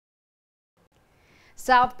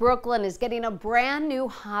South Brooklyn is getting a brand new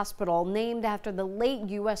hospital named after the late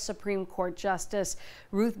U.S. Supreme Court Justice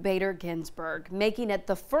Ruth Bader Ginsburg, making it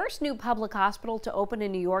the first new public hospital to open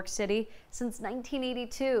in New York City since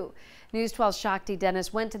 1982. News 12's Shakti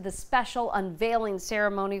Dennis went to the special unveiling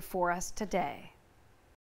ceremony for us today.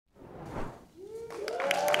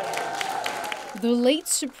 The late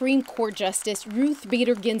Supreme Court Justice Ruth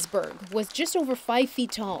Bader Ginsburg was just over 5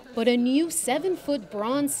 feet tall, but a new 7-foot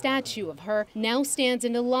bronze statue of her now stands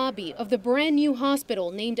in the lobby of the brand new hospital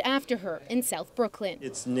named after her in South Brooklyn.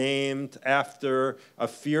 It's named after a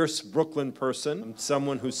fierce Brooklyn person,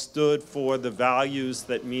 someone who stood for the values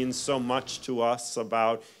that mean so much to us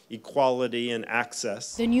about equality and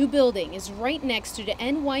access. The new building is right next to the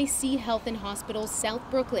NYC Health and Hospital South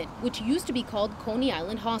Brooklyn, which used to be called Coney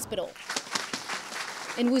Island Hospital,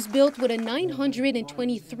 and was built with a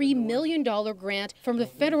 $923 million grant from the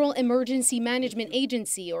Federal Emergency Management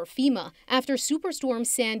Agency, or FEMA, after Superstorm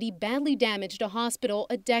Sandy badly damaged the hospital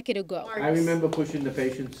a decade ago. I remember pushing the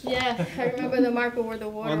patients. Yeah, I remember the marker where the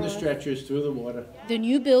water on the stretchers through the water. The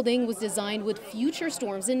new building was designed with future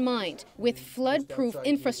storms in mind, with flood-proof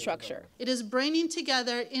infrastructure. It is bringing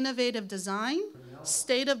together innovative design,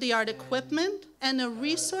 state-of-the-art equipment, and the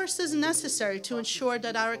resources necessary to ensure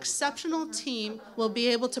that our exceptional team will be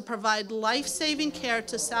able to provide life-saving care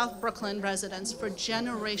to South Brooklyn residents for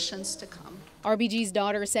generations to come. RBG's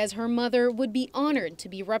daughter says her mother would be honored to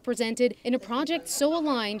be represented in a project so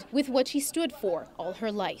aligned with what she stood for all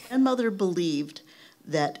her life. My mother believed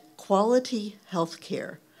that quality health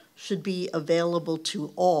care should be available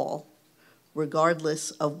to all, regardless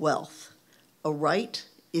of wealth. A right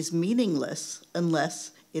is meaningless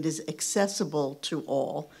unless it is accessible to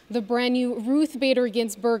all. The brand new Ruth Bader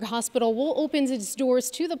Ginsburg Hospital will open its doors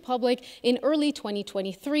to the public in early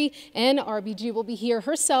 2023, and RBG will be here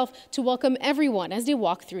herself to welcome everyone as they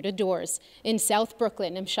walk through the doors. In South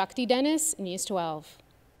Brooklyn, I'm Shakti Dennis, News 12.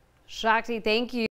 Shakti, thank you.